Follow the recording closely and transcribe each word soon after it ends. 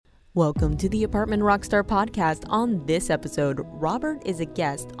Welcome to the Apartment Rockstar podcast. On this episode, Robert is a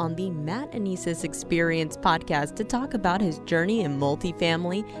guest on the Matt Anices Experience podcast to talk about his journey in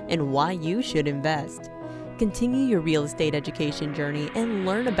multifamily and why you should invest. Continue your real estate education journey and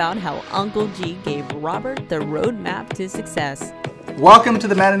learn about how Uncle G gave Robert the roadmap to success. Welcome to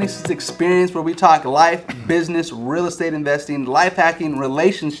the Matt Anices Experience, where we talk life, business, real estate investing, life hacking,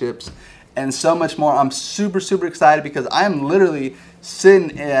 relationships, and so much more. I'm super excited because I'm literally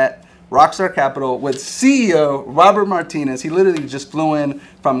sitting at Rockstar Capital with CEO Robert Martinez. He literally just flew in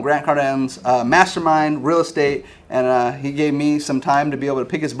from Grant Cardone's mastermind, real estate, and he gave me some time to be able to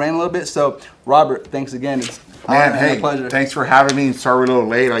pick his brain a little bit. So, Robert, thanks again. It's a pleasure. Thanks for having me. Sorry we're a little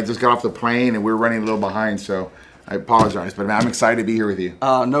late. I just got off the plane and we were running a little behind, so I apologize. But I'm excited to be here with you.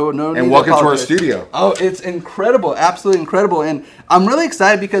 No. And welcome to our studio. Oh, it's incredible. Absolutely incredible. And I'm really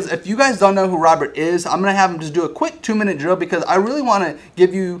excited because if you guys don't know who Robert is, I'm going to have him just do a quick 2-minute drill because I really want to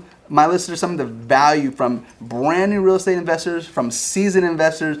give you, my listeners, some of the value from brand new real estate investors, from seasoned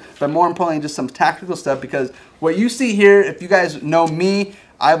investors, but more importantly, just some tactical stuff, because what you see here, if you guys know me,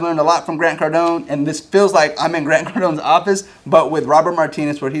 I've learned a lot from Grant Cardone, and this feels like I'm in Grant Cardone's office, but with Robert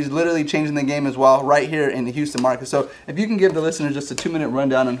Martinez, where he's literally changing the game as well, right here in the Houston market. So if you can give the listeners just a 2-minute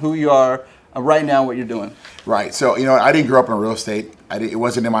rundown on who you are right now, what you're doing. Right. So, I didn't grow up in real estate. It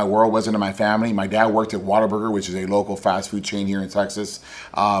wasn't in my world, wasn't in my family. My dad worked at Whataburger, which is a local fast food chain here in Texas.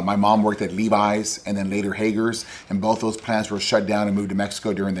 My mom worked at Levi's and then later Hager's, and both those plants were shut down and moved to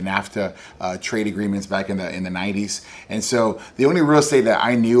Mexico during the NAFTA trade agreements back in the 90s. And so the only real estate that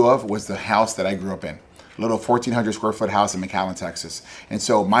I knew of was the house that I grew up in. Little 1,400 square foot house in McAllen, Texas. And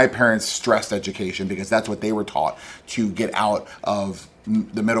so my parents stressed education because that's what they were taught to get out of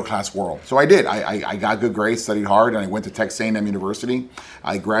the middle class world. So I did. I got good grades, studied hard, and I went to Texas A&M University.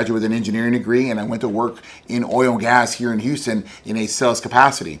 I graduated with an engineering degree, and I went to work in oil and gas here in Houston in a sales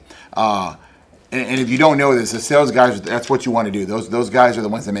capacity. And if you don't know this, the sales guys, that's what you want to do. Those guys are the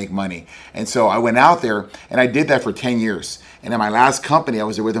ones that make money. And so I went out there, and I did that for 10 years. And in my last company, I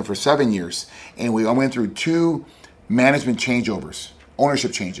was there with them for 7 years. And I went through 2 management changeovers,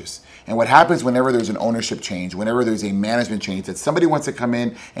 ownership changes. And what happens whenever there's an ownership change, whenever there's a management change, that somebody wants to come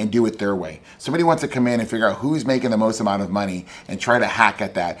in and do it their way. Somebody wants to come in and figure out who's making the most amount of money and try to hack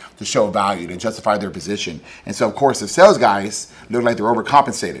at that to show value, to justify their position. And so, of course, the sales guys look like they're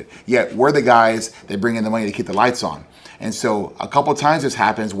overcompensated. Yet we're the guys that bring in the money to keep the lights on. And so a couple of times this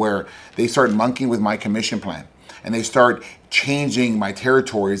happens where they start monkeying with my commission plan. And they start changing my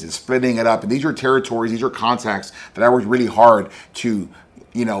territories and splitting it up. And these are territories, these are contacts that I worked really hard to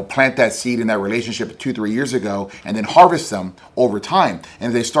plant that seed in that relationship 2-3 years ago and then harvest them over time.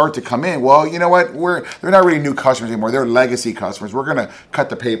 And they start to come in, well, you know what, they're not really new customers anymore. They're legacy customers. We're going to cut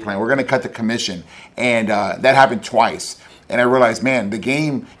the pay plan. We're going to cut the commission. And that happened twice. And I realized, man, the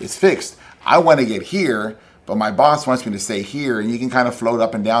game is fixed. I want to get here, but my boss wants me to stay here, and you can kind of float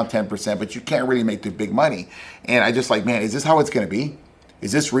up and down 10%, but you can't really make the big money. And I just like, man, is this how it's going to be?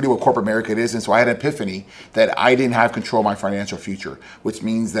 Is this really what corporate America is? And so I had an epiphany that I didn't have control of my financial future, which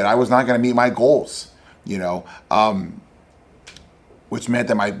means that I was not going to meet my goals, which meant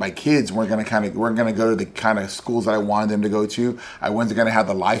that my kids weren't going to go to the kind of schools that I wanted them to go to. I wasn't going to have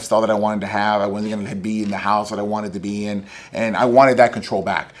the lifestyle that I wanted to have. I wasn't going to be in the house that I wanted to be in. And I wanted that control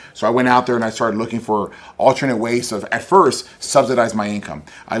back. So I went out there and I started looking for alternate ways to, at first, subsidize my income.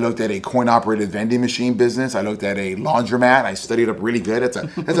 I looked at a coin-operated vending machine business. I looked at a laundromat. I studied up really good. That's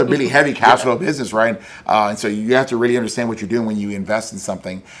a really heavy cash flow business, right? And so you have to really understand what you're doing when you invest in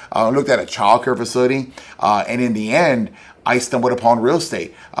something. I looked at a childcare facility. And in the end, I stumbled upon real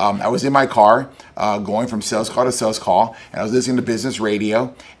estate. I was in my car going from sales call to sales call, and I was listening to business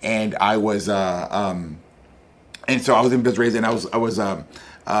radio, and I was in business radio, and I was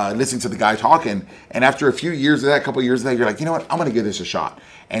listening to the guy talking. And after a few years of that, a couple of years of that, you're like, you know what, I'm going to give this a shot.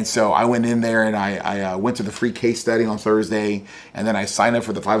 And so I went in there and I went to the free case study on Thursday, and then I signed up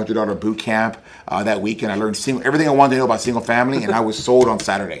for the $500 boot camp that week, and I learned everything I wanted to know about single family, and I was sold on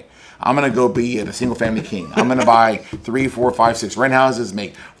Saturday. I'm going to go be a single family king. I'm going to buy 3, 4, 5, 6 rent houses,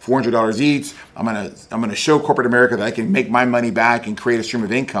 make $400 each. I'm going to show corporate America that I can make my money back and create a stream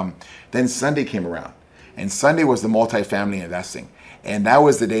of income. Then Sunday came around, and Sunday was the multifamily investing. And that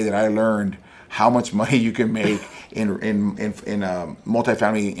was the day that I learned how much money you can make in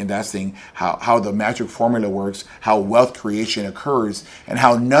multifamily investing, how the magic formula works, how wealth creation occurs, and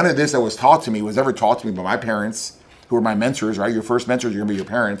how none of this that was taught to me was ever taught to me by my parents, who are my mentors, right? Your first mentors are going to be your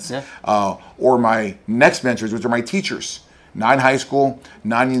parents, or my next mentors, which are my teachers. Not in high school,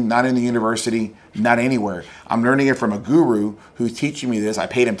 not in the university, not anywhere. I'm learning it from a guru who's teaching me this. I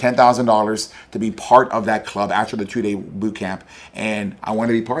paid him $10,000 to be part of that club after the 2-day boot camp, and I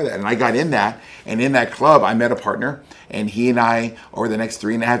wanted to be part of that. And I got in that, and in that club, I met a partner, and he and I, over the next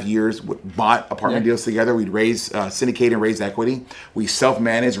 3.5 years, bought apartment deals together. We'd syndicate and raise equity. We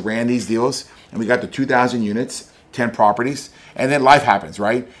self-managed, ran these deals, and we got to 2,000 units, 10 properties. And then life happens,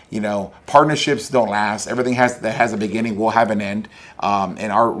 right? Partnerships don't last. Everything that has a beginning will have an end.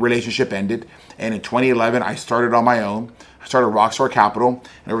 And our relationship ended. And in 2011, I started on my own. I started Rockstar Capital.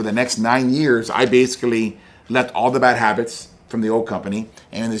 And over the next 9 years, I basically left all the bad habits from the old company.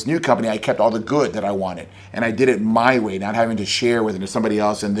 And in this new company, I kept all the good that I wanted. And I did it my way, not having to share with somebody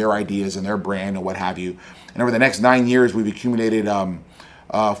else and their ideas and their brand and what have you. And over the next 9 years, we've accumulated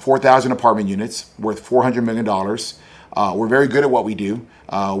 4,000 apartment units worth $400 million. We're very good at what we do.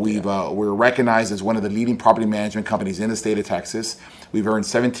 We're recognized as one of the leading property management companies in the state of Texas. We've earned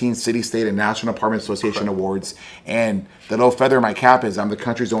 17 city, state, and National Apartment Association awards. And the little feather in my cap is I'm the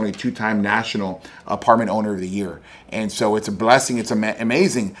country's only 2-time National Apartment Owner of the Year. And so it's a blessing. It's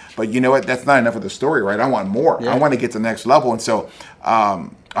amazing. But you know what? That's not enough of the story, right? I want more. Yeah. I want to get to the next level. And so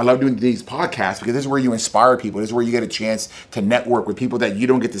I love doing these podcasts because this is where you inspire people. This is where you get a chance to network with people that you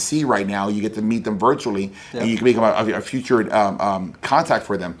don't get to see right now. You get to meet them virtually, and you can become a future contact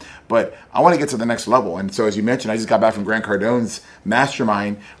for them. But I want to get to the next level. And so as you mentioned, I just got back from Grant Cardone's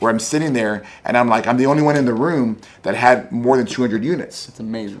mastermind where I'm sitting there and I'm like, I'm the only one in the room that had more than 200 units. It's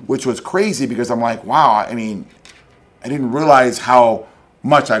amazing. Which was crazy because I'm like, wow, I mean, I didn't realize how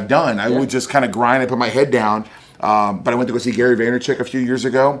much I've done. I would just kind of grind and put my head down. But I went to go see Gary Vaynerchuk a few years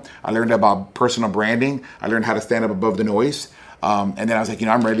ago. I learned about personal branding. I learned how to stand up above the noise. And then I was like,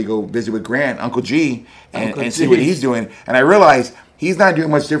 I'm ready to go visit with Grant, Uncle G, and see what he's doing. And I realized he's not doing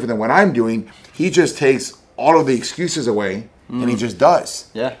much different than what I'm doing. He just takes all of the excuses away and he just does.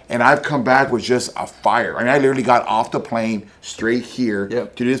 Yeah. And I've come back with just a fire. I mean, I literally got off the plane straight here to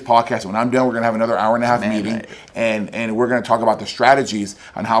do this podcast. When I'm done, we're going to have another hour-and-a-half meeting, and we're going to talk about the strategies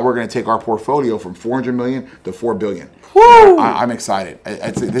on how we're going to take our portfolio from $400 million to $4 billion. Woo! I'm excited.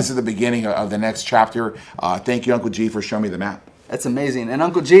 This is the beginning of the next chapter. Thank you, Uncle G, for showing me the map. That's amazing. And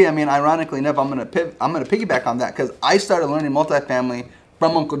Uncle G, I mean, ironically enough, I'm gonna piggyback on that because I started learning multifamily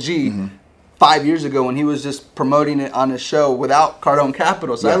from Uncle G 5 years ago when he was just promoting it on his show without Cardone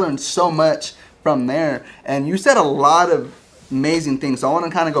Capital. So I learned so much from there. And you said a lot of amazing things. So I want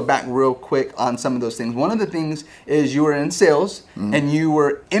to kind of go back real quick on some of those things. One of the things is you were in sales and you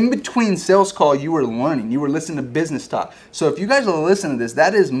were in between sales call, you were learning. You were listening to business talk. So if you guys are listening to this,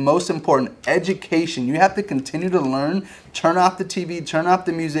 that is most important. Education. You have to continue to learn. Turn off the TV, turn off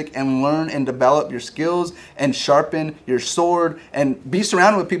the music, and learn and develop your skills and sharpen your sword and be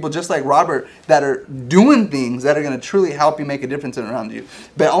surrounded with people just like Robert that are doing things that are going to truly help you make a difference around you.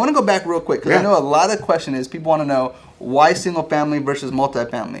 But I want to go back real quick because I know a lot of question is people want to know why single family versus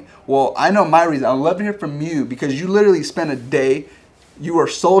multifamily. Well, I know my reason. I'd love to hear from you because you literally spent a day, you were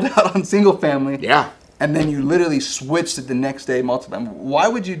sold out on single family. Yeah. And then you literally switched it the next day multifamily. Why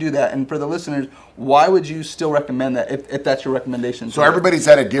would you do that? And for the listeners, why would you still recommend that if that's your recommendation? So everybody's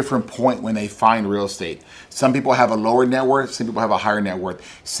at a different point when they find real estate. Some people have a lower net worth, some people have a higher net worth.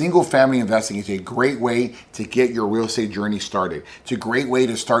 Single family investing is a great way to get your real estate journey started. It's a great way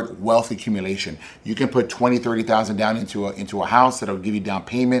to start wealth accumulation. You can put $20,000, $30,000 down into a house that'll give you down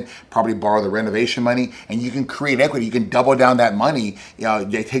payment, probably borrow the renovation money, and you can create equity. You can double down that money.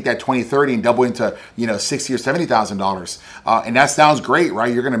 They take that 20, 30 and double into $60,000 or $70,000. And that sounds great,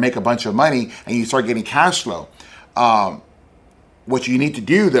 right? You're going to make a bunch of money and you start getting cash flow. What you need to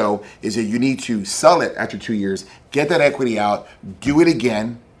do, though, is that you need to sell it after 2 years, get that equity out, do it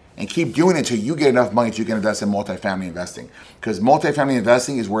again, and keep doing it until you get enough money so you can invest in multifamily investing. Because multifamily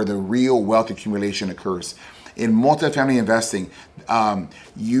investing is where the real wealth accumulation occurs. In multifamily investing,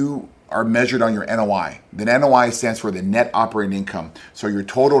 you are measured on your NOI. The NOI stands for the net operating income. So your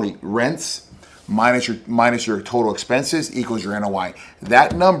total rents minus your total expenses equals your NOI.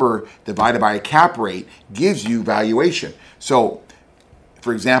 That number divided by a cap rate gives you valuation. So,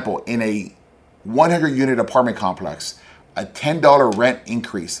 for example, in a 100 unit apartment complex, a $10 rent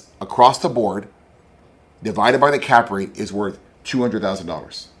increase across the board divided by the cap rate is worth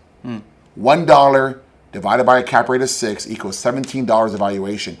 $200,000. $1 divided by a cap rate of 6 equals $17 of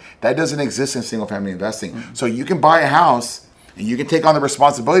valuation. That doesn't exist in single family investing. So you can buy a house and you can take on the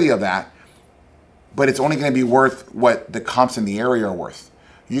responsibility of that, but it's only going to be worth what the comps in the area are worth.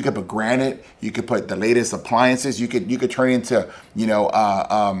 You could put granite, you could put the latest appliances, you could turn it into,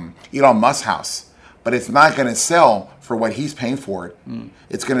 Elon Musk's house, but it's not going to sell for what he's paying for it.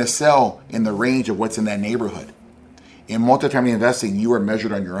 It's going to sell in the range of what's in that neighborhood. In multifamily investing, you are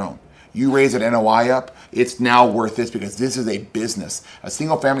measured on your own. You raise an NOI up, it's now worth this because this is a business. A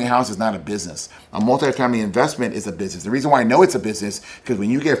single family house is not a business. A multifamily investment is a business. The reason why I know it's a business, because when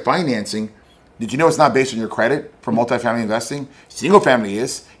you get financing, did you know it's not based on your credit for multifamily investing? Single family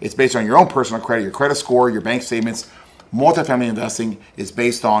is. It's based on your own personal credit, your credit score, your bank statements. Multifamily investing is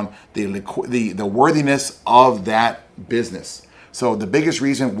based on the worthiness of that business. So the biggest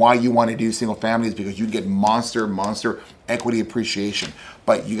reason why you want to do single family is because you get monster equity appreciation.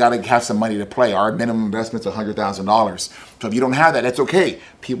 But you got to have some money to play. Our minimum investment's $100,000. So if you don't have that, that's okay.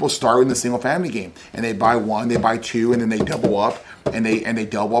 People start in the single family game and they buy one, they buy two, and then they double up and they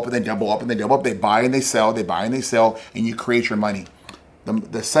double up and then double up and they double up. They buy and they sell, they buy and they sell, and you create your money.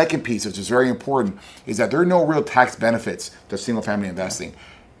 The second piece, which is very important, is that there are no real tax benefits to single family investing.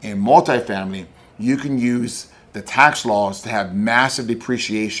 In multifamily, you can use the tax laws to have massive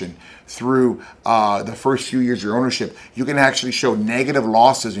depreciation through the first few years of your ownership. You can actually show negative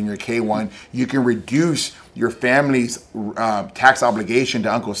losses in your K1. You can reduce your family's tax obligation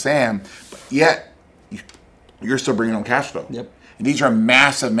to Uncle Sam, but yet you're still bringing home cash flow. Yep. And these are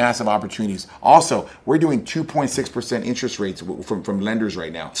massive opportunities. Also, we're doing 2.6% interest rates from lenders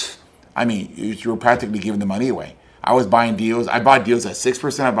right now. I mean, you're practically giving the money away. I was buying deals. I bought deals at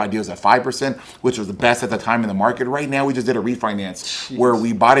 6%. I bought deals at 5%, which was the best at the time in the market. Right now, we just did a refinance where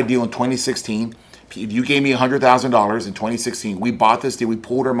we bought a deal in 2016. If you gave me $100,000 in 2016, we bought this deal. We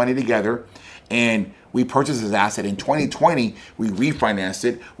pulled our money together, and we purchased this asset. In 2020, we refinanced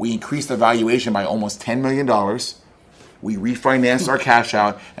it. We increased the valuation by almost $10 million. We refinanced our cash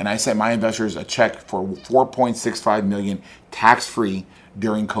out, and I sent my investors a check for $4.65 million tax-free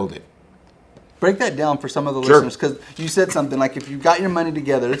during COVID. Break that down for some of the listeners, because you said something like, if you got your money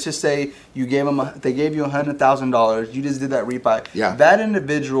together, let's just say you gave them, they gave you $100,000, you just did that refi. Yeah. That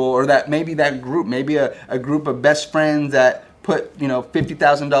individual, or that group, maybe a group of best friends that put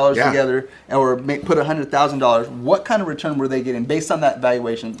 $50,000 together, or put $100,000. What kind of return were they getting based on that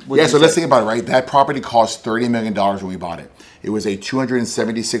valuation? So let's think about it, right? That property cost $30 million when we bought it. It was a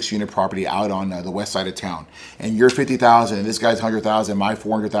 276 unit property out on the west side of town. And you're 50,000, and this guy's 100,000, my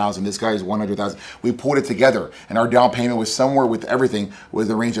 400,000, this guy's 100,000. We pulled it together, and our down payment was somewhere with everything was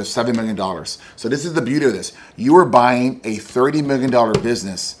the range of $7 million. So this is the beauty of this. You are buying a $30 million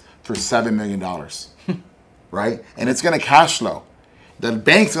business for $7 million, right? And it's going to cash flow. The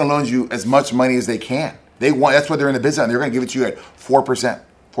bank's going to loan you as much money as they can. That's what they're in the business, and they're going to give it to you at 4%.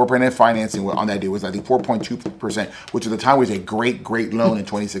 4% financing on that deal was, I think, 4.2%, which at the time was a great loan in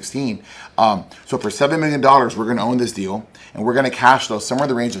 2016. So for $7 million, we're going to own this deal, and we're going to cash flow somewhere in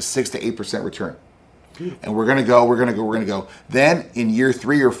the range of 6 to 8% return. And we're going to go. Then in year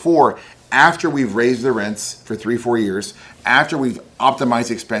 3 or 4, after we've raised the rents for 3-4 years, after we've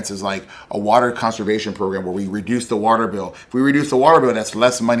optimized expenses like a water conservation program where we reduce the water bill. If we reduce the water bill, that's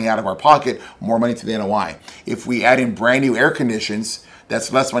less money out of our pocket, more money to the NOI. If we add in brand new air conditions,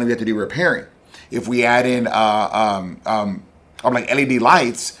 that's less money we have to do repairing. If we add in like LED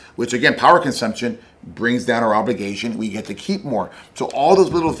lights, which again, power consumption brings down our obligation, we get to keep more. So all those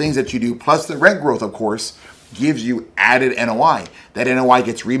little things that you do, plus the rent growth, of course, gives you added NOI. That NOI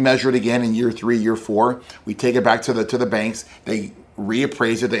gets remeasured again in year 3, year 4. We take it back to the banks. They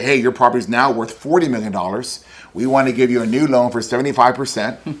reappraise it. That, hey, your property is now worth $40 million. We want to give you a new loan for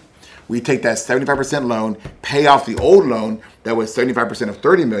 75%. We take that 75% loan, pay off the old loan that was 75% of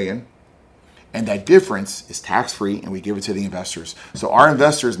 $30 million, and that difference is tax-free, and we give it to the investors. So our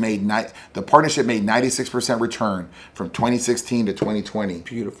investors the partnership made 96% return from 2016 to 2020.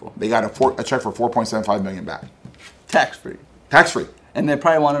 Beautiful. They got a check for $4.75 million back. Tax-free. Tax-free. And they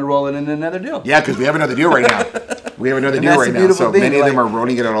probably wanted to roll it into another deal. Yeah, because we have another deal right now. So many of them are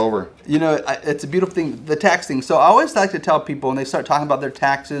rolling it all over. It's a beautiful thing, the tax thing. So I always like to tell people when they start talking about their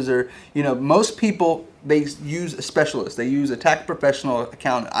taxes, or, most people, they use a specialist. They use a tax professional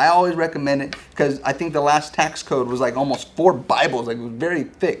accountant. I always recommend it because I think the last tax code was like almost 4 Bibles. Like, it was very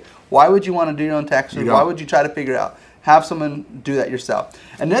thick. Why would you want to do your own taxes? Why would you try to figure it out? Have someone do that yourself.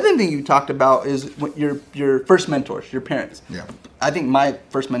 Another thing you talked about is your first mentors, your parents. Yeah. I think my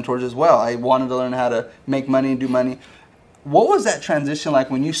first mentors as well. I wanted to learn how to make money and do money. What was that transition like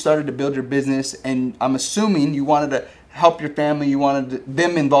when you started to build your business? And I'm assuming you wanted to help your family. You wanted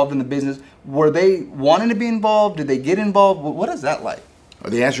them involved in the business. Were they wanting to be involved? Did they get involved? What is that like?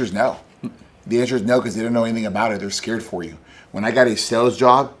 The answer is no. The answer is no, because they don't know anything about it. They're scared for you. When I got a sales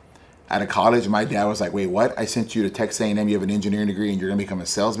job, out of college, my dad was like, wait, what? I sent you to Texas A&M, you have an engineering degree and you're going to become a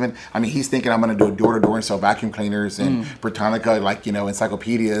salesman? I mean, he's thinking I'm going to do door-to-door and sell vacuum cleaners and Britannica, like, you know,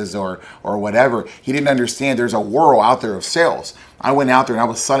 encyclopedias or whatever. He didn't understand there's a world out there of sales. I went out there and I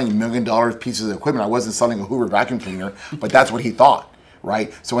was selling $1 million pieces of equipment. I wasn't selling a Hoover vacuum cleaner, but that's what he thought.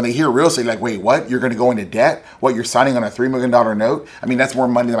 Right? So when they hear real estate, like, wait, what? You're going to go into debt? What, you're signing on a $3 million note? I mean, that's more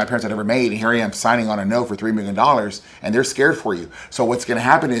money than my parents had ever made. And here I am signing on a note for $3 million and they're scared for you. So what's going to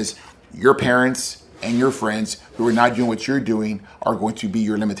happen is your parents and your friends who are not doing what you're doing are going to be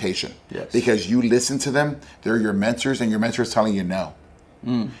your limitation. Yes. Because you listen to them, they're your mentors, and your mentor is telling you no.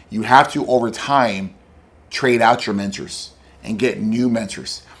 You have to, over time, trade out your mentors and get new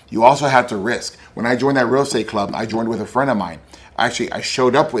mentors. You also have to risk. When I joined that real estate club, I joined with a friend of mine. Actually, I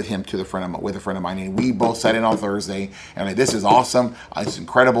showed up with him to with a friend of mine, and we both sat in on Thursday, and like, this is awesome, it's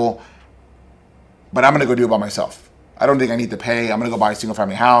incredible, but I'm gonna go do it by myself. I don't think I need to pay. I'm gonna go buy a single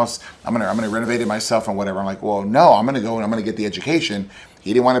family house. I'm gonna renovate it myself and whatever. I'm like, well, no, I'm gonna go and I'm gonna get the education.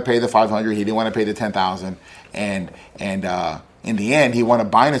 He didn't want to pay the $500. He didn't want to pay the $10,000, and in the end, he wanted to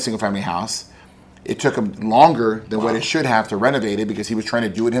buy a single family house. It took him longer than what it should have to renovate it because he was trying to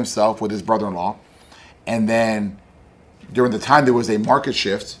do it himself with his brother-in-law, and then during the time there was a market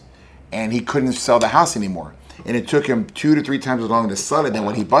shift and he couldn't sell the house anymore. And it took him 2 to 3 times as long to sell it than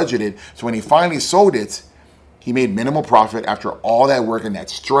what he budgeted. So when he finally sold it, he made minimal profit after all that work and that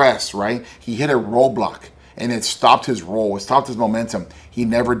stress, right? He hit a roadblock and it stopped his roll, it stopped his momentum. He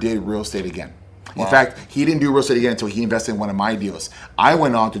never did real estate again. Wow. In fact, he didn't do real estate again until he invested in one of my deals. I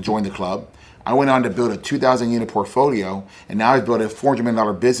went on to join the club. I went on to build a 2,000 unit portfolio, and now I've built a $400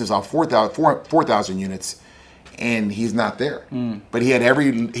 million business off 4,000 units. And he's not there. But he had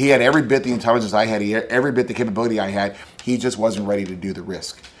every bit the intelligence I had, he had every bit the capability I had. He just wasn't ready to do the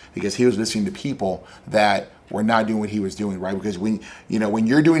risk because he was listening to people that were not doing what he was doing, right? Because when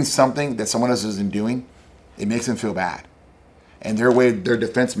you're doing something that someone else isn't doing, it makes them feel bad. And their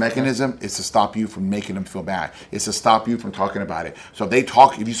defense mechanism is to stop you from making them feel bad. It's to stop you from talking about it. So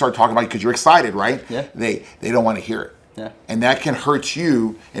if you start talking about it because you're excited, right? Yeah. They don't want to hear it. Yeah. And that can hurt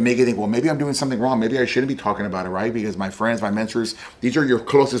you and make you think, well, maybe I'm doing something wrong. Maybe I shouldn't be talking about it, right? Because my friends, my mentors, these are your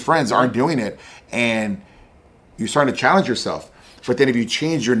closest friends, aren't doing it. And you're starting to challenge yourself. But then if you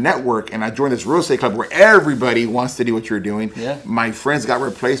change your network, and I joined this real estate club where everybody wants to do what you're doing, my friends got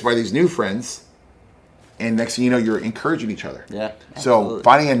replaced by these new friends. And next thing you know, you're encouraging each other. Yeah. So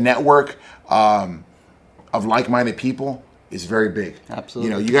finding a network of like-minded people is very big.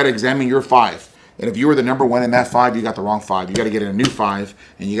 Absolutely. You got to examine your 5. And if you were the number 1 in that 5, you got the wrong 5. You got to get in a new 5,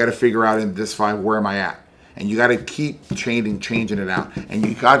 and you got to figure out in this 5, where am I at? And you got to keep changing it out. And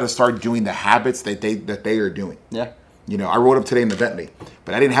you got to start doing the habits that they are doing. Yeah. I rolled up today in the Bentley,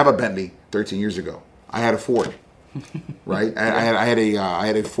 but I didn't have a Bentley 13 years ago. I had a Ford, right? I had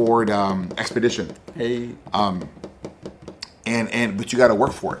a Ford Expedition. Hey. But you got to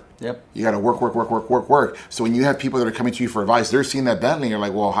work for it. Yep. You got to work. So when you have people that are coming to you for advice, they're seeing that Bentley, and you're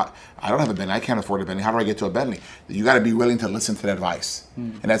like, well, I don't have a Bentley. I can't afford a Bentley. How do I get to a Bentley? You got to be willing to listen to that advice.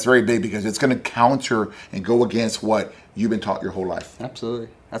 And that's very big because it's going to counter and go against what you've been taught your whole life. Absolutely.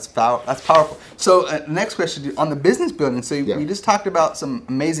 That's powerful. So next question on the business building. So we just talked about some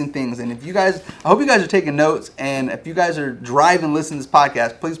amazing things. And if you guys, I hope you guys are taking notes. And if you guys are driving, listening to this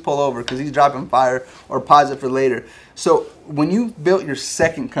podcast, please pull over because he's dropping fire, or pause it for later. So when you built your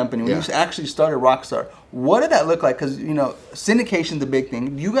second company, when you actually started Rockstar, what did that look like? Because, syndication's a big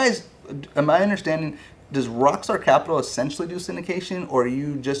thing. You guys, am I understanding, does Rockstar Capital essentially do syndication, or are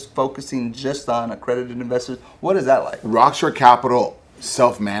you just focusing just on accredited investors? What is that like? Rockstar Capital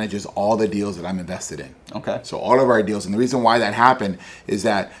self-manages all the deals that I'm invested in. Okay. So all of our deals. And the reason why that happened is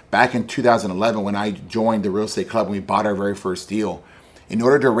that back in 2011, when I joined the real estate club and we bought our very first deal, in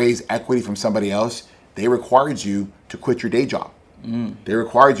order to raise equity from somebody else, they required you to quit your day job. They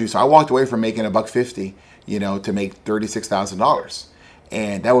required you. So I walked away from making $150, to make $36,000.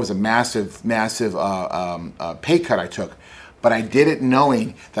 And that was a massive pay cut I took. But I did it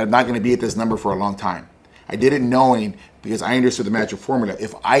knowing that I'm not going to be at this number for a long time. I did it knowing, because I understood the magic formula.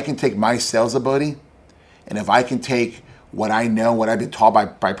 If I can take my sales ability, and if I can take what I know, what I've been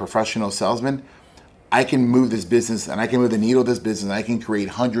taught by professional salesmen, I can move this business, and I can move the needle of this business, and I can create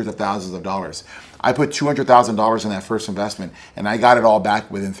hundreds of thousands of dollars. I put $200,000 in that first investment, and I got it all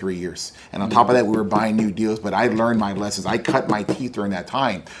back within 3 years. And on top of that, we were buying new deals, but I learned my lessons. I cut my teeth during that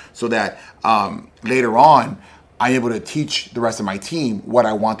time so that later on, I'm able to teach the rest of my team what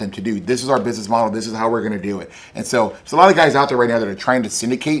I want them to do. This is our business model. This is how we're going to do it. And so there's a lot of guys out there right now that are trying to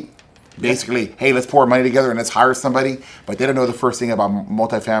syndicate. Basically, hey, let's pour money together and let's hire somebody. But they don't know the first thing about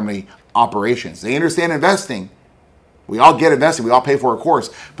multifamily operations. They understand investing, We all get invested. We all pay for a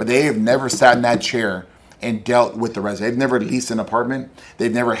course. But they have never sat in that chair and dealt with the resident. They've never leased an apartment.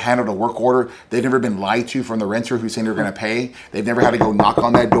 They've never handled a work order. They've never been lied to from the renter who's saying they're going to pay. They've never had to go knock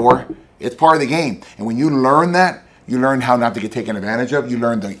on that door. It's part of the game. And when you learn that, you learn how not to get taken advantage of. You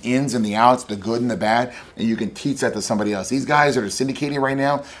learn the ins and the outs, the good and the bad, and you can teach that to somebody else. These guys that are syndicating right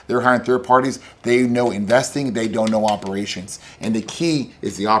now, they're hiring third parties. They know investing. They don't know operations. And the key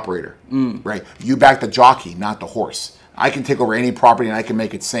is the operator, right? You back the jockey, not the horse. I can take over any property and I can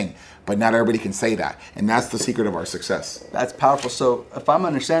make it sing. But not everybody can say that. And that's the secret of our success. That's powerful. So if I'm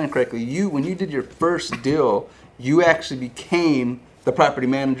understanding correctly, when you did your first deal, you actually became the property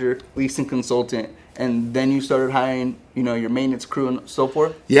manager, leasing consultant, and then you started hiring, your maintenance crew and so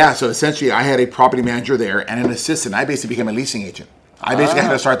forth? Yeah, so essentially I had a property manager there and an assistant. I basically became a leasing agent. I basically had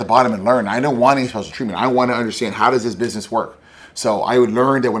to start at the bottom and learn. I don't want any special treatment. I want to understand, how does this business work? So I would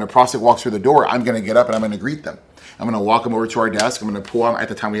learn that when a prospect walks through the door, I'm going to get up and I'm going to greet them. I'm going to walk them over to our desk. I'm going to pull out, at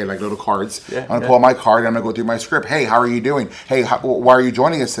the time we had like little cards. I'm going to pull out my card and I'm going to go through my script. Hey, how are you doing? Hey, why are you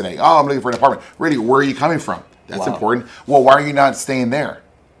joining us today? Oh, I'm looking for an apartment. Really, where are you coming from? That's important. Well, why are you not staying there?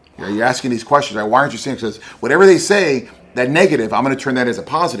 You're asking these questions. Why aren't you staying? Because whatever they say, that negative, I'm going to turn that as a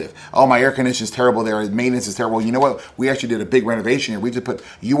positive. Oh, my air conditioning is terrible there. Maintenance is terrible. You know what? We actually did a big renovation here. We just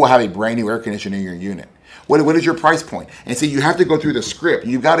you will have a brand new air conditioner in your unit. What is your price point? And so you have to go through the script.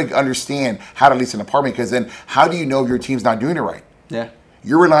 You've got to understand how to lease an apartment, because then how do you know if your team's not doing it right? Yeah.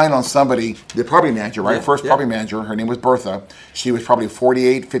 You're relying on somebody, the property manager, right? First property manager, her name was Bertha. She was probably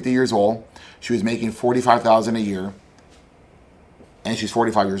 48, 50 years old. She was making $45,000 a year, and she's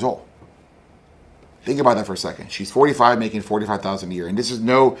 45 years old. Think about that for a second. She's 45, making $45,000 a year. And this is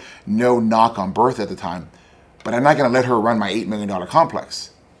no knock on Bertha at the time, but I'm not going to let her run my $8 million complex.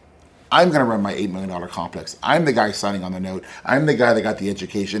 I'm going to run my $8 million complex. I'm the guy signing on the note. I'm the guy that got the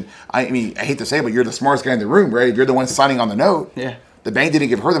education. I mean, I hate to say it, but you're the smartest guy in the room, right? If you're the one signing on the note, the bank didn't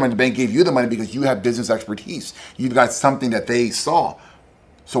give her the money. The bank gave you the money because you have business expertise. You've got something that they saw.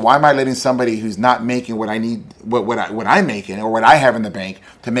 So why am I letting somebody who's not making what I need, what I'm making, or what I have in the bank,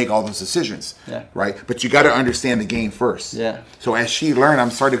 to make all those decisions, right? But you got to understand the game first. So as she learned, I'm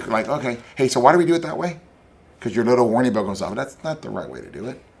starting to like, okay, hey, so why do we do it that way? Because your little warning bell goes off. That's not the right way to do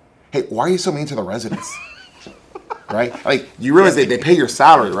it. Hey, why are you so mean to the residents? Right? Like, you realize they pay your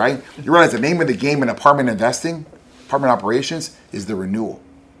salary, right? You realize the name of the game in apartment investing, apartment operations, is the renewal.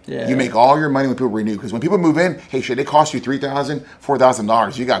 You make all your money when people renew. Because when people move in, hey, shit, it costs you $3,000,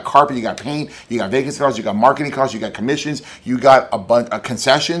 $4,000. You got carpet, you got paint, you got vacancy costs, you got marketing costs, you got commissions, you got a bunch of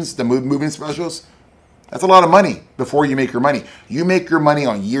concessions, the moving specials. That's a lot of money before you make your money. You make your money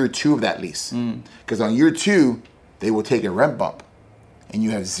on year 2 of that lease. Because on year 2, they will take a rent bump. And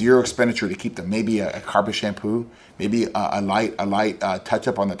you have zero expenditure to keep them. Maybe a carpet shampoo, maybe a light touch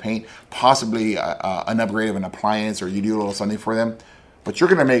up on the paint, possibly an upgrade of an appliance, or you do a little something for them. But you're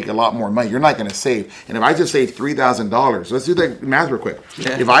going to make a lot more money. You're not going to save. And if I just saved $3,000, let's do the math real quick.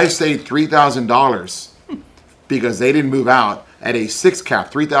 If I saved $3,000 because they didn't move out at a 6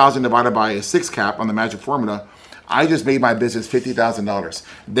 cap, 3,000 divided by a 6 cap on the magic formula, I just made my business $50,000.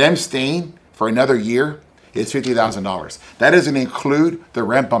 Them staying for another year is $50,000. That doesn't include the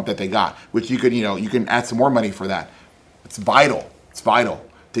rent bump that they got, which you could, you can add some more money for that. It's vital. It's vital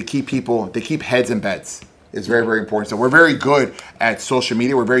to keep people, to keep heads in beds. It's very, very important. So we're very good at social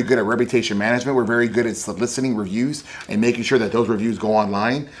media. We're very good at reputation management. We're very good at soliciting reviews and making sure that those reviews go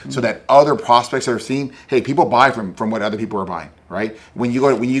online, so that other prospects that are seeing, hey, people buy from what other people are buying, right? When you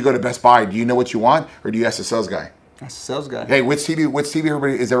go to Best Buy, do you know what you want, or do you ask the sales guy? That's the sales guy. Hey, which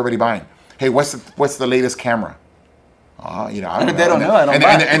TV is everybody buying? Hey, what's the latest camera? I don't know. They don't know. I don't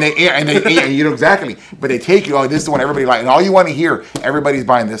buy. And they you know exactly. But they take you. Oh, this is the one everybody likes. And all you want to hear, everybody's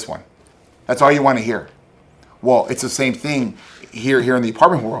buying this one. That's all you want to hear. Well, it's the same thing here in the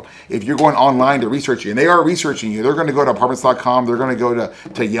apartment world. If you're going online to research you, and they are researching you, they're going to go to apartments.com. They're going to go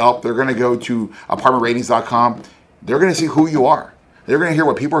to Yelp. They're going to go to apartmentratings.com. They're going to see who you are. They're going to hear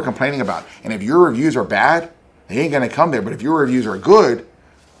what people are complaining about. And if your reviews are bad, they ain't going to come there. But if your reviews are good,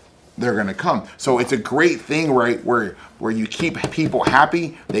 they're going to come. So it's a great thing, right, where you keep people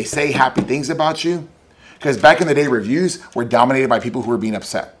happy. They say happy things about you. Because back in the day, reviews were dominated by people who were being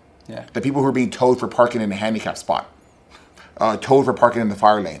upset. The people who are being towed for parking in a handicap spot, towed for parking in the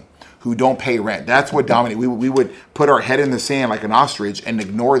fire lane, who don't pay rent. That's what dominated. We would put our head in the sand like an ostrich and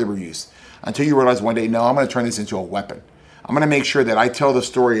ignore the reviews, until you realize one day, no, I'm going to turn this into a weapon. I'm going to make sure that I tell the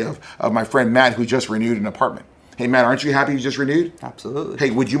story of my friend Matt, who just renewed an apartment. Hey, Matt, aren't you happy you just renewed? Absolutely. Hey,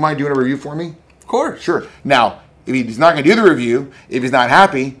 would you mind doing a review for me? Of course. Sure. Now, if he's not going to do the review, if he's not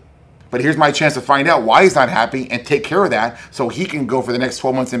happy, But here's my chance to find out why he's not happy and take care of that so he can go for the next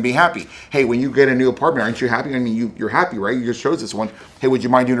 12 months and be happy. Hey, when you get a new apartment, aren't you happy? I mean, you're happy, right? You just chose this one. Hey, would you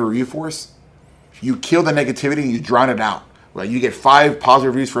mind doing a review for us? You kill the negativity and you drown it out. Well, you get 5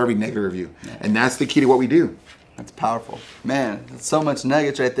 positive reviews for every negative review. Yeah. And that's the key to what we do. That's powerful. Man, that's so much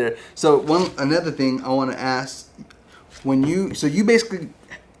nuggets right there. So another thing I want to ask, so you basically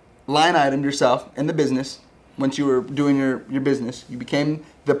line item yourself in the business. Once you were doing your business, you became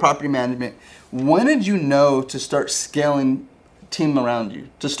the property management. When did you know to start scaling team around you,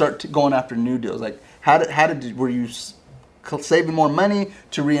 to start going after new deals? Like, were you saving more money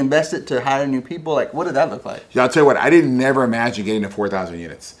to reinvest it, to hire new people? Like, what did that look like? Yeah, I'll tell you what, I didn't never imagine getting to 4,000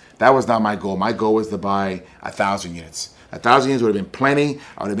 units. That was not my goal. My goal was to buy 1,000 units. 1,000 units would have been plenty.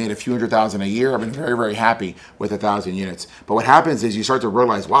 I would have made a few $100,000 a year. I've been very, very happy with 1,000 units. But what happens is you start to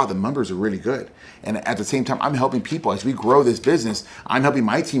realize, wow, the numbers are really good. And at the same time, I'm helping people. As we grow this business, I'm helping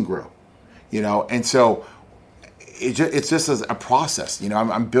my team grow. You know, and so it's just a process. You know,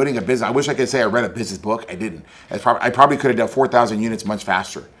 I'm building a business. I wish I could say I read a business book. I didn't. I probably could have done 4,000 units much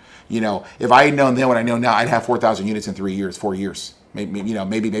faster. You know, if I had known then what I know now, I'd have 4,000 units in 3 years, 4 years.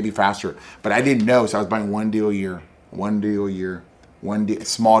 Maybe faster. But I didn't know, so I was buying one deal a year,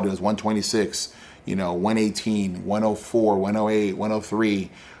 small deals, 126, 118, 104, 108,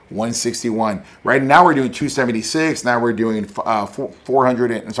 103, 161. Right now we're doing 276. Now we're doing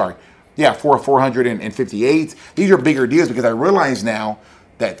 458. These are bigger deals because I realize now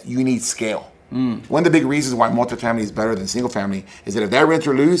that you need scale. One of the big reasons why multifamily is better than single family is that if that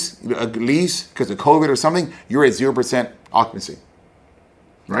renter lease because of COVID or something, you're at 0% occupancy.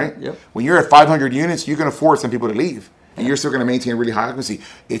 Right? Yep. When you're at 500 units, you can afford some people to leave. And you're still going to maintain really high occupancy.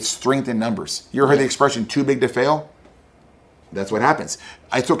 It's strength in numbers. You ever heard the expression, too big to fail? That's what happens.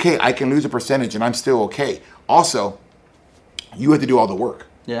 It's okay. I can lose a percentage and I'm still okay. Also, you have to do all the work.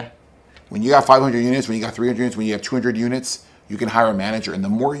 Yeah. When you got 500 units, when you got 300 units, when you have 200 units, you can hire a manager. And the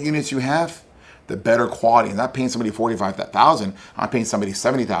more units you have, the better quality. I'm not paying somebody $45,000. I'm paying somebody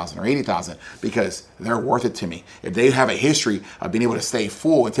 $70,000 or $80,000 because they're worth it to me. If they have a history of being able to stay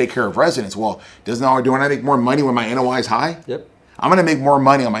full and take care of residents, well, don't I make more money when my NOI is high? Yep. I'm going to make more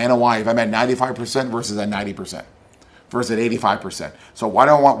money on my NOI if I'm at 95% versus at 90% versus at 85%. So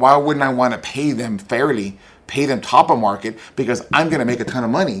why wouldn't I want to pay them fairly, pay them top of market because I'm going to make a ton of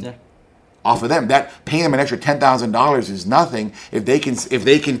money off of them. That paying them an extra $10,000 is nothing. If they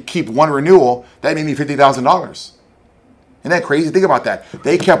can keep one renewal, that made me $50,000. Isn't that crazy? Think about that.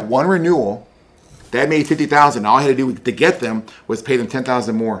 They kept one renewal, that made $50,000. All I had to do to get them was pay them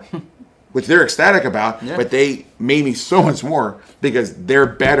 $10,000 more, which they're ecstatic about. Yeah. But they made me so much more because they're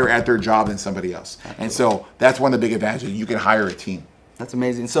better at their job than somebody else. Absolutely. And so that's one of the big advantages. You can hire a team. That's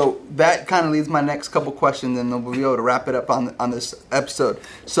amazing. So that kind of leads my next couple questions, and then we'll be able to wrap it up on this episode.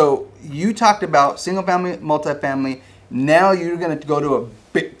 So you talked about single family, multifamily. Now you're going to go to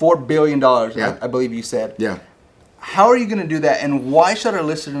 $4 billion, I believe you said. Yeah. How are you going to do that, and why should our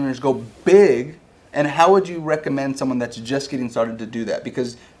listeners go big, and how would you recommend someone that's just getting started to do that?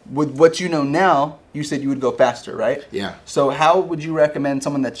 Because with what you know now, you said you would go faster, right? Yeah. So how would you recommend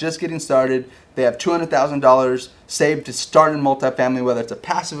someone that's just getting started, they have $200,000 saved to start in multifamily, whether it's a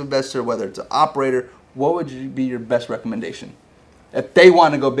passive investor, whether it's an operator, what would be your best recommendation if they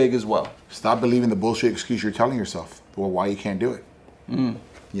want to go big as well? Stop believing the bullshit excuse you're telling yourself. Well, why you can't do it.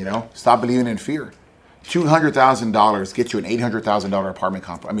 Stop believing in fear. $200,000 gets you an $800,000 apartment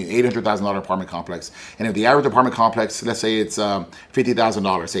complex. $800,000 apartment complex. And if the average apartment complex, let's say it's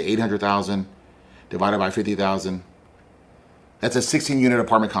 $50,000, say 800,000 divided by 50,000, that's a 16-unit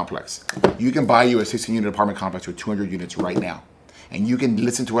apartment complex. You can buy you a 16-unit apartment complex with 200 units right now. And you can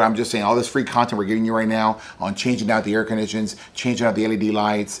listen to what I'm just saying, all this free content we're giving you right now on changing out the air conditions, changing out the LED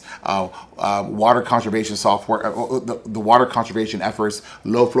lights, water conservation software, the water conservation efforts,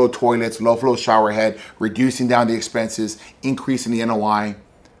 low flow toilets, low flow shower head, reducing down the expenses, increasing the NOI.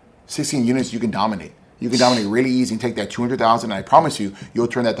 16 units you can dominate. You can dominate really easy and take that 200,000, and I promise you, you'll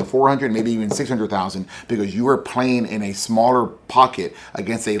turn that to 400, maybe even 600,000, because you are playing in a smaller pocket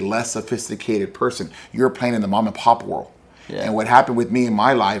against a less sophisticated person. You're playing in the mom and pop world. Yeah. And what happened with me in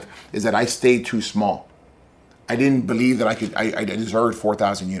my life is that I stayed too small. I didn't believe that I deserved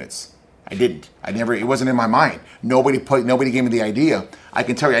 4,000 units. I didn't. It wasn't in my mind. Nobody gave me the idea. I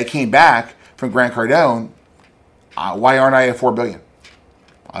can tell you, I came back from Grant Cardone. Why aren't I at 4 billion?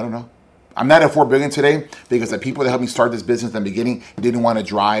 I don't know. I'm not at 4 billion today because the people that helped me start this business in the beginning didn't want to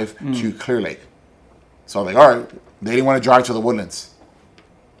drive to Clear Lake. So I was like, all right, they didn't want to drive to the Woodlands.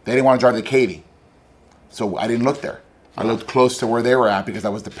 They didn't want to drive to Katy. So I didn't look there. I looked close to where they were at because I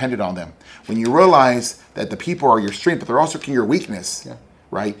was dependent on them. When you realize that the people are your strength, but they're also your weakness,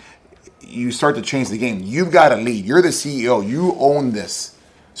 right? you start to change the game. You've got to lead. You're the CEO. You own this.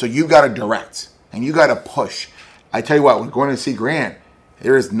 So you've got to direct and you got to push. I tell you what, when going to see Grant,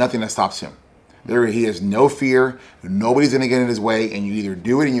 there is nothing that stops him. He has no fear. Nobody's going to get in his way, and you either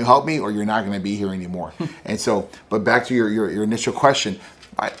do it and you help me, or you're not going to be here anymore. And so, but back to your initial question,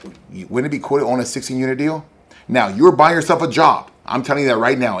 wouldn't it be cool to own a 16-unit deal? Now, you're buying yourself a job. I'm telling you that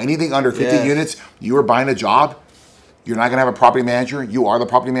right now. Anything under 50 units, you are buying a job. You're not going to have a property manager. You are the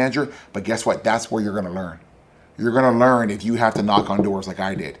property manager. But guess what? That's where you're going to learn. You're going to learn if you have to knock on doors like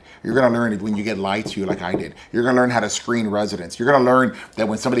I did. You're going to learn if when you get lied to like I did. You're going to learn how to screen residents. You're going to learn that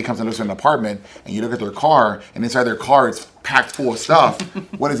when somebody comes and looks at an apartment and you look at their car and inside their car it's packed full of stuff,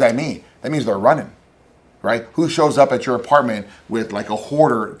 what does that mean? That means they're running, right? Who shows up at your apartment with like a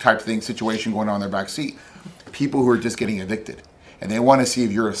hoarder type thing situation going on in their back seat? People who are just getting evicted. And they want to see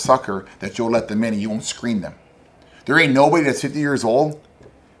if you're a sucker that you'll let them in and you won't screen them. There ain't nobody that's 50 years old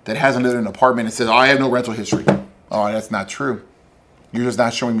that hasn't lived in an apartment and says, oh, I have no rental history. Oh, that's not true. You're just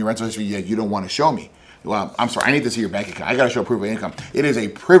not showing me rental history yet. You don't want to show me. Well, I'm sorry. I need to see your bank account. I got to show proof of income. It is a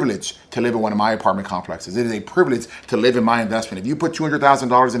privilege to live in one of my apartment complexes. It is a privilege to live in my investment. If you put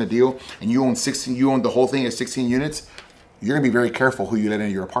 $200,000 in a deal and you own the whole thing at 16 units, you're going to be very careful who you let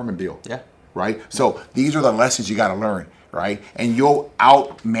into your apartment deal. Yeah. Right? So these are the lessons you got to learn, right? And you'll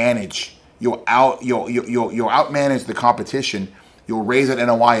outmanage the competition. You'll raise that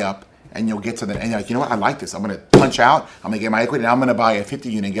NOI up. And you'll get to the, and you're like, you know what, I like this. I'm going to punch out, I'm going to get my equity, and I'm going to buy a 50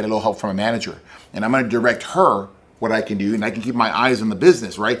 unit and get a little help from a manager. And I'm going to direct her what I can do, and I can keep my eyes on the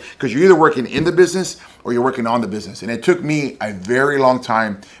business, right? Because you're either working in the business or you're working on the business. And it took me a very long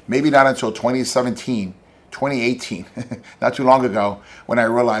time, maybe not until 2017, 2018, not too long ago, when I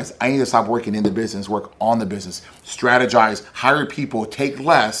realized I need to stop working in the business, work on the business, strategize, hire people, take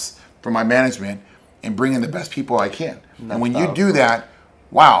less from my management, and bring in the best people I can. And when you do that,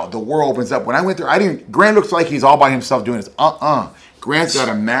 wow, the world opens up. When I went there, Grant looks like he's all by himself doing this. Grant's got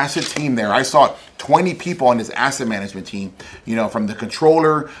a massive team there. I saw 20 people on his asset management team, you know, from the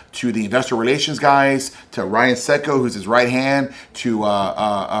controller to the investor relations guys to Ryan Secco, who's his right hand, to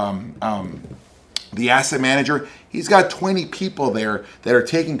the asset manager. He's got 20 people there that are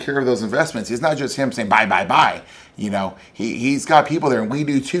taking care of those investments. It's not just him saying buy, buy, buy. You know, he's got people there, and we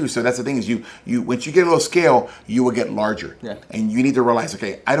do too. So that's the thing is you once you get a little scale, you will get larger. Yeah. And you need to realize,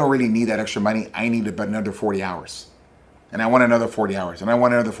 okay, I don't really need that extra money. I need about another 40 hours. And I want another 40 hours. And I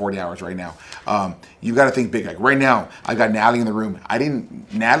want another 40 hours right now. You got to think big. Like right now, I got Natalie in the room.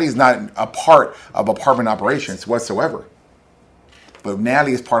 Natalie's not a part of apartment operations whatsoever. But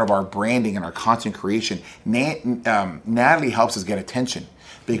Natalie is part of our branding and our content creation. Natalie helps us get attention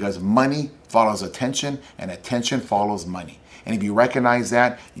because money follows attention and attention follows money. And if you recognize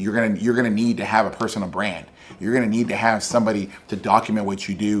that, you're gonna need to have a personal brand. You're gonna need to have somebody to document what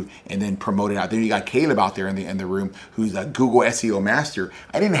you do and then promote it out. Then you got Caleb out there in the room who's a Google SEO master.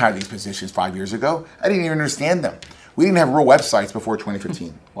 I didn't have these positions 5 years ago. I didn't even understand them. We didn't have real websites before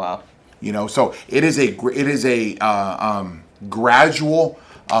 2015. Wow. You know, so it is a gradual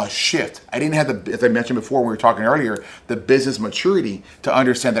shift. I didn't have as I mentioned before when we were talking earlier, the business maturity to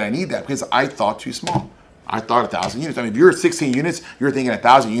understand that I need that because I thought too small. I thought 1,000 units. I mean, if you're at 16 units, you're thinking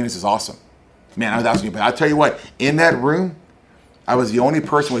 1,000 units is awesome. Man, I'm 1,000 units. But I'll tell you what, in that room, I was the only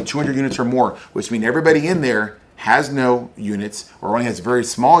person with 200 units or more, which means everybody in there has no units or only has very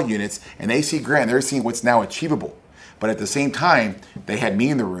small units, and they see Grant, they're seeing what's now achievable. But at the same time, they had me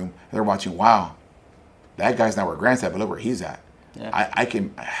in the room. They're watching, wow, that guy's not where Grant's at, but look where he's at. Yeah. I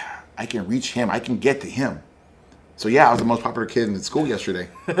can reach him. I can get to him. So yeah, I was the most popular kid in school yesterday.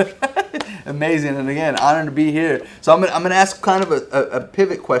 Amazing, and again, honored to be here. So I'm gonna ask kind of a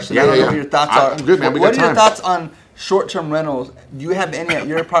pivot question. Yeah, I don't know what your thoughts are. I'm good, man. What are your thoughts on short-term rentals? Do you have any at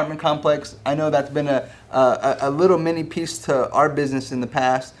your apartment complex? I know that's been a little mini piece to our business in the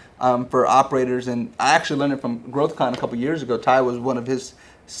past for operators, and I actually learned it from GrowthCon a couple years ago. Ty was one of his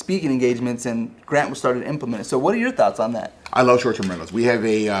speaking engagements, and Grant was started to implement it. So what are your thoughts on that? I love short-term rentals. We have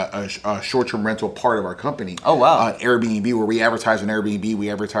a short-term rental part of our company. Oh, wow. Airbnb, where we advertise on Airbnb, we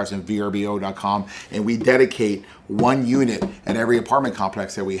advertise on vrbo.com, and we dedicate one unit at every apartment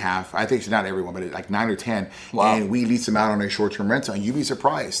complex that we have. I think it's not everyone, but like 9 or 10. Wow. And we lease them out on a short-term rental, and you'd be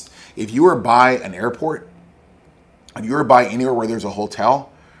surprised. If you are by an airport, if you are by anywhere where there's a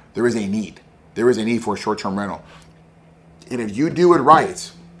hotel, there is a need. There is a need for a short-term rental. And if you do it right,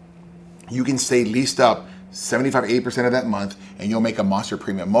 you can stay leased up 75, 80% of that month, and you'll make a monster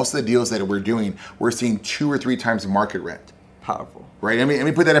premium. Most of the deals that we're doing, we're seeing 2 or 3 times the market rent. Powerful. Right? Let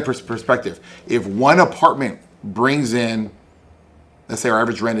me put that in perspective. If one apartment brings in, let's say our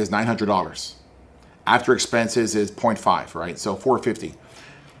average rent is $900. After expenses is 0.5, right? So $450.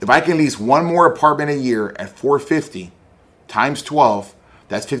 If I can lease one more apartment a year at $450 times 12,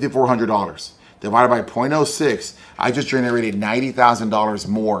 that's $5,400. Divided by 0.06, I just generated $90,000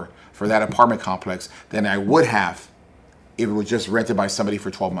 more for that apartment complex than I would have if it was just rented by somebody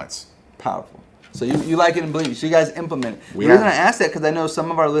for 12 months. Powerful. So you like it and believe it. So you guys implement it. We The reason have. I ask that because I know some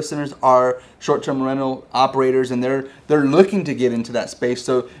of our listeners are short-term rental operators and they're looking to get into that space.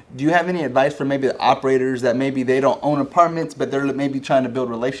 So do you have any advice for maybe the operators that maybe they don't own apartments, but they're maybe trying to build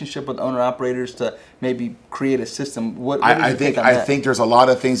a relationship with owner-operators to maybe create a system? What is your take on that? I think there's a lot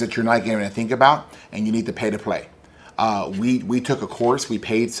of things that you're not going to think about, and you need to pay to play. We took a course. We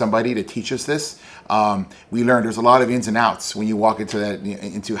paid somebody to teach us this. We learned there's a lot of ins and outs when you walk into that,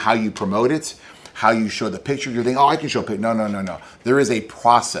 into how you promote it, how you show the picture. You think, oh, I can show a picture. No. There is a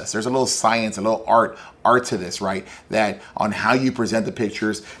process. There's a little science, a little art to this, right? That on how you present the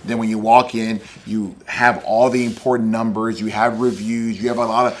pictures. Then when you walk in, you have all the important numbers. You have reviews. You have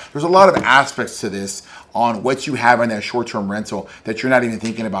there's a lot of aspects to this on what you have in that short-term rental that you're not even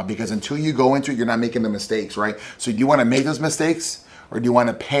thinking about, because until you go into it, you're not making the mistakes, right? So do you want to make those mistakes, or do you want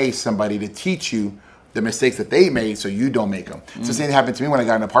to pay somebody to teach you the mistakes that they made so you don't make them? It's the same thing happened to me when I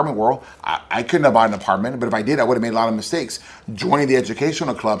got in the apartment world. I couldn't have bought an apartment, but if I did, I would have made a lot of mistakes. Joining the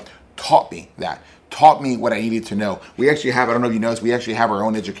educational club taught me that. Taught me what I needed to know. We actually have, I don't know if you noticed, we actually have our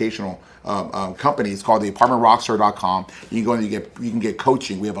own educational company. It's called the apartmentrockstar.com. You can go and you can get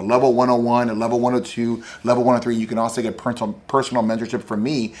coaching. We have a level 101, a level 102, level 103. You can also get personal mentorship from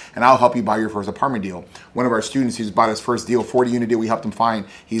me, and I'll help you buy your first apartment deal. One of our students who's bought his first deal, 40-unit deal, we helped him find.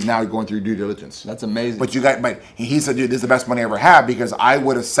 He's now going through due diligence. That's amazing. But he said, dude, this is the best money I ever had, because I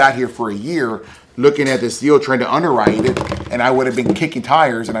would have sat here for a year looking at this deal, trying to underwrite it, and I would have been kicking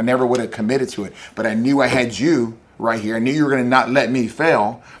tires, and I never would have committed to it. But I knew I had you right here. I knew you were going to not let me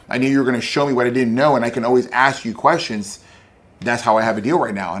fail. I knew you were going to show me what I didn't know, and I can always ask you questions. That's how I have a deal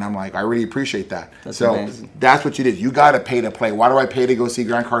right now. And I'm like, I really appreciate that. That's so amazing. That's what you did. You got to pay to play. Why do I pay to go see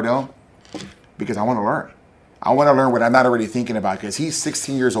Grant Cardone? Because I want to learn. I want to learn what I'm not already thinking about, because he's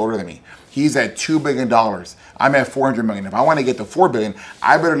 16 years older than me. He's at $2 billion. I'm at $400 million. If I want to get to $4 billion,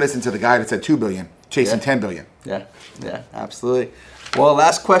 I better listen to the guy that's at $2 billion, chasing $10 billion. Yeah, absolutely. Well,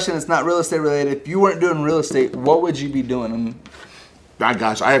 last question. It's not real estate related. If you weren't doing real estate, what would you be doing?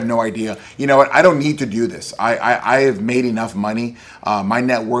 Gosh, I have no idea. You know what? I don't need to do this. I have made enough money. My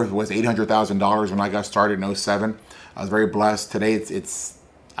net worth was $800,000 when I got started in 2007. I was very blessed. Today, it's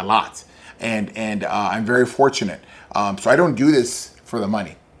a lot. And I'm very fortunate. So I don't do this for the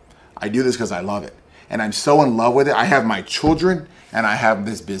money. I do this because I love it. And I'm so in love with it. I have my children and I have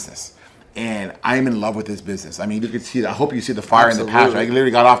this business. And I'm in love with this business. I mean, you can see, I hope you see the fire and the passion. I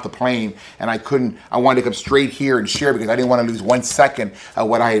literally got off the plane and I wanted to come straight here and share, because I didn't want to lose 1 second of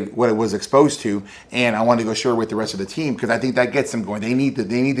what I was exposed to. And I wanted to go share with the rest of the team, because I think that gets them going. They need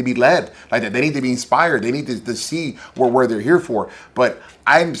to be led like that. They need to be inspired. They need to see where they're here for. But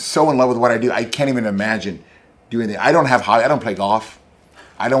I'm so in love with what I do. I can't even imagine doing that. I don't play golf.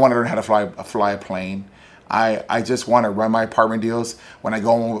 I don't want to learn how to fly a plane. I just want to run my apartment deals. When I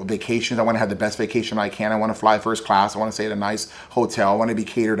go on vacations, I want to have the best vacation I can. I want to fly first class. I want to stay at a nice hotel. I want to be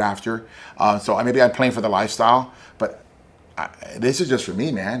catered after. So maybe I'm playing for the lifestyle, but this is just for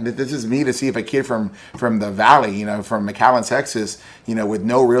me, man. This is me to see if a kid from the valley, from McAllen, Texas, with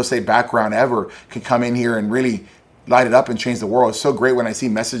no real estate background ever, can come in here and really light it up and change the world. It's so great when I see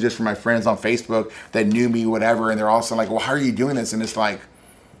messages from my friends on Facebook that knew me, whatever, and they're also like, well, how are you doing this? And it's like,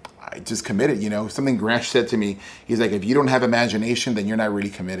 I just committed, Something Grant said to me, he's like, if you don't have imagination, then you're not really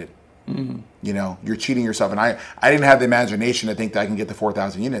committed. Mm-hmm. You're cheating yourself. And I didn't have the imagination to think that I can get to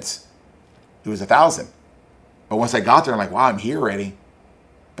 4,000 units. It was 1,000. But once I got there, I'm like, wow, I'm here already.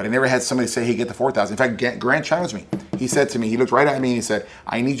 But I never had somebody say, hey, get to 4,000. In fact, Grant challenged me. He said to me, he looked right at me and he said,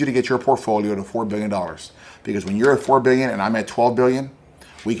 I need you to get your portfolio to $4 billion. Because when you're at $4 billion and I'm at $12 billion,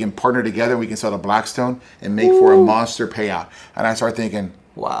 we can partner together, we can sell to Blackstone and make for a monster payout. And I started thinking,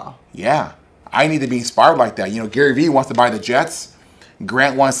 wow. Yeah, I need to be inspired like that. Gary Vee wants to buy the Jets.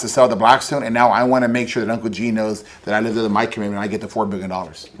 Grant wants to sell the Blackstone. And now I want to make sure that Uncle G knows that I lived up to my commitment and I get the $4 billion.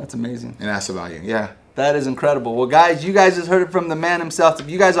 That's amazing. And that's the value, yeah. That is incredible. Well, guys, you guys just heard it from the man himself. If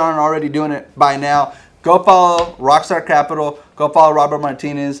you guys aren't already doing it by now, go follow Rockstar Capital. Go follow Robert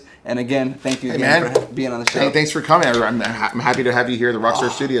Martinez. And again, thank you again for being on the show. Hey, thanks for coming. I'm happy to have you here at the Rockstar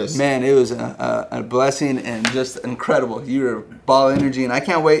Studios. Man, it was a blessing and just incredible. You're ball energy, and I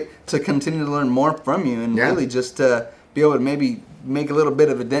can't wait to continue to learn more from you and really just be able to maybe make a little bit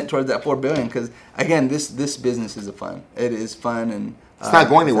of a dent towards that $4 billion. Because again, this business is fun. It is fun, and it's not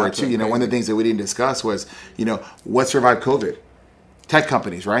going anywhere too. One of the things that we didn't discuss was what survived COVID. Tech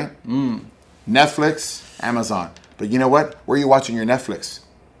companies, right? Netflix, Amazon. But you know what? Where are you watching your Netflix?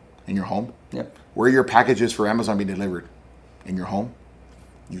 In your home. Yep. Where are your packages for Amazon being delivered? In your home.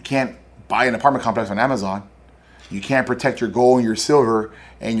 You can't buy an apartment complex on Amazon. You can't protect your gold and your silver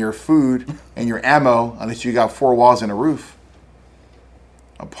and your food and your ammo unless you got 4 walls and a roof.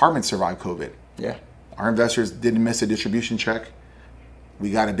 Apartments survived COVID. Yeah. Our investors didn't miss a distribution check. We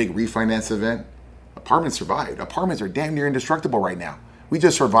got a big refinance event. Apartments survived. Apartments are damn near indestructible right now. We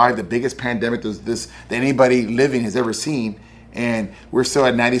just survived the biggest pandemic that anybody living has ever seen, and we're still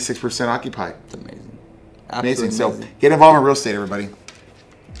at 96% occupied. It's amazing. Amazing. So get involved in real estate, everybody.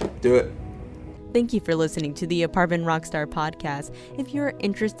 Do it. Thank you for listening to the Apartment Rockstar podcast. If you're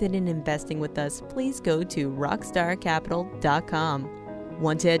interested in investing with us, please go to rockstarcapital.com.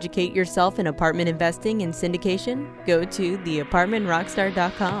 Want to educate yourself in apartment investing and syndication? Go to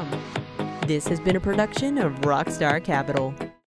theapartmentrockstar.com. This has been a production of Rockstar Capital.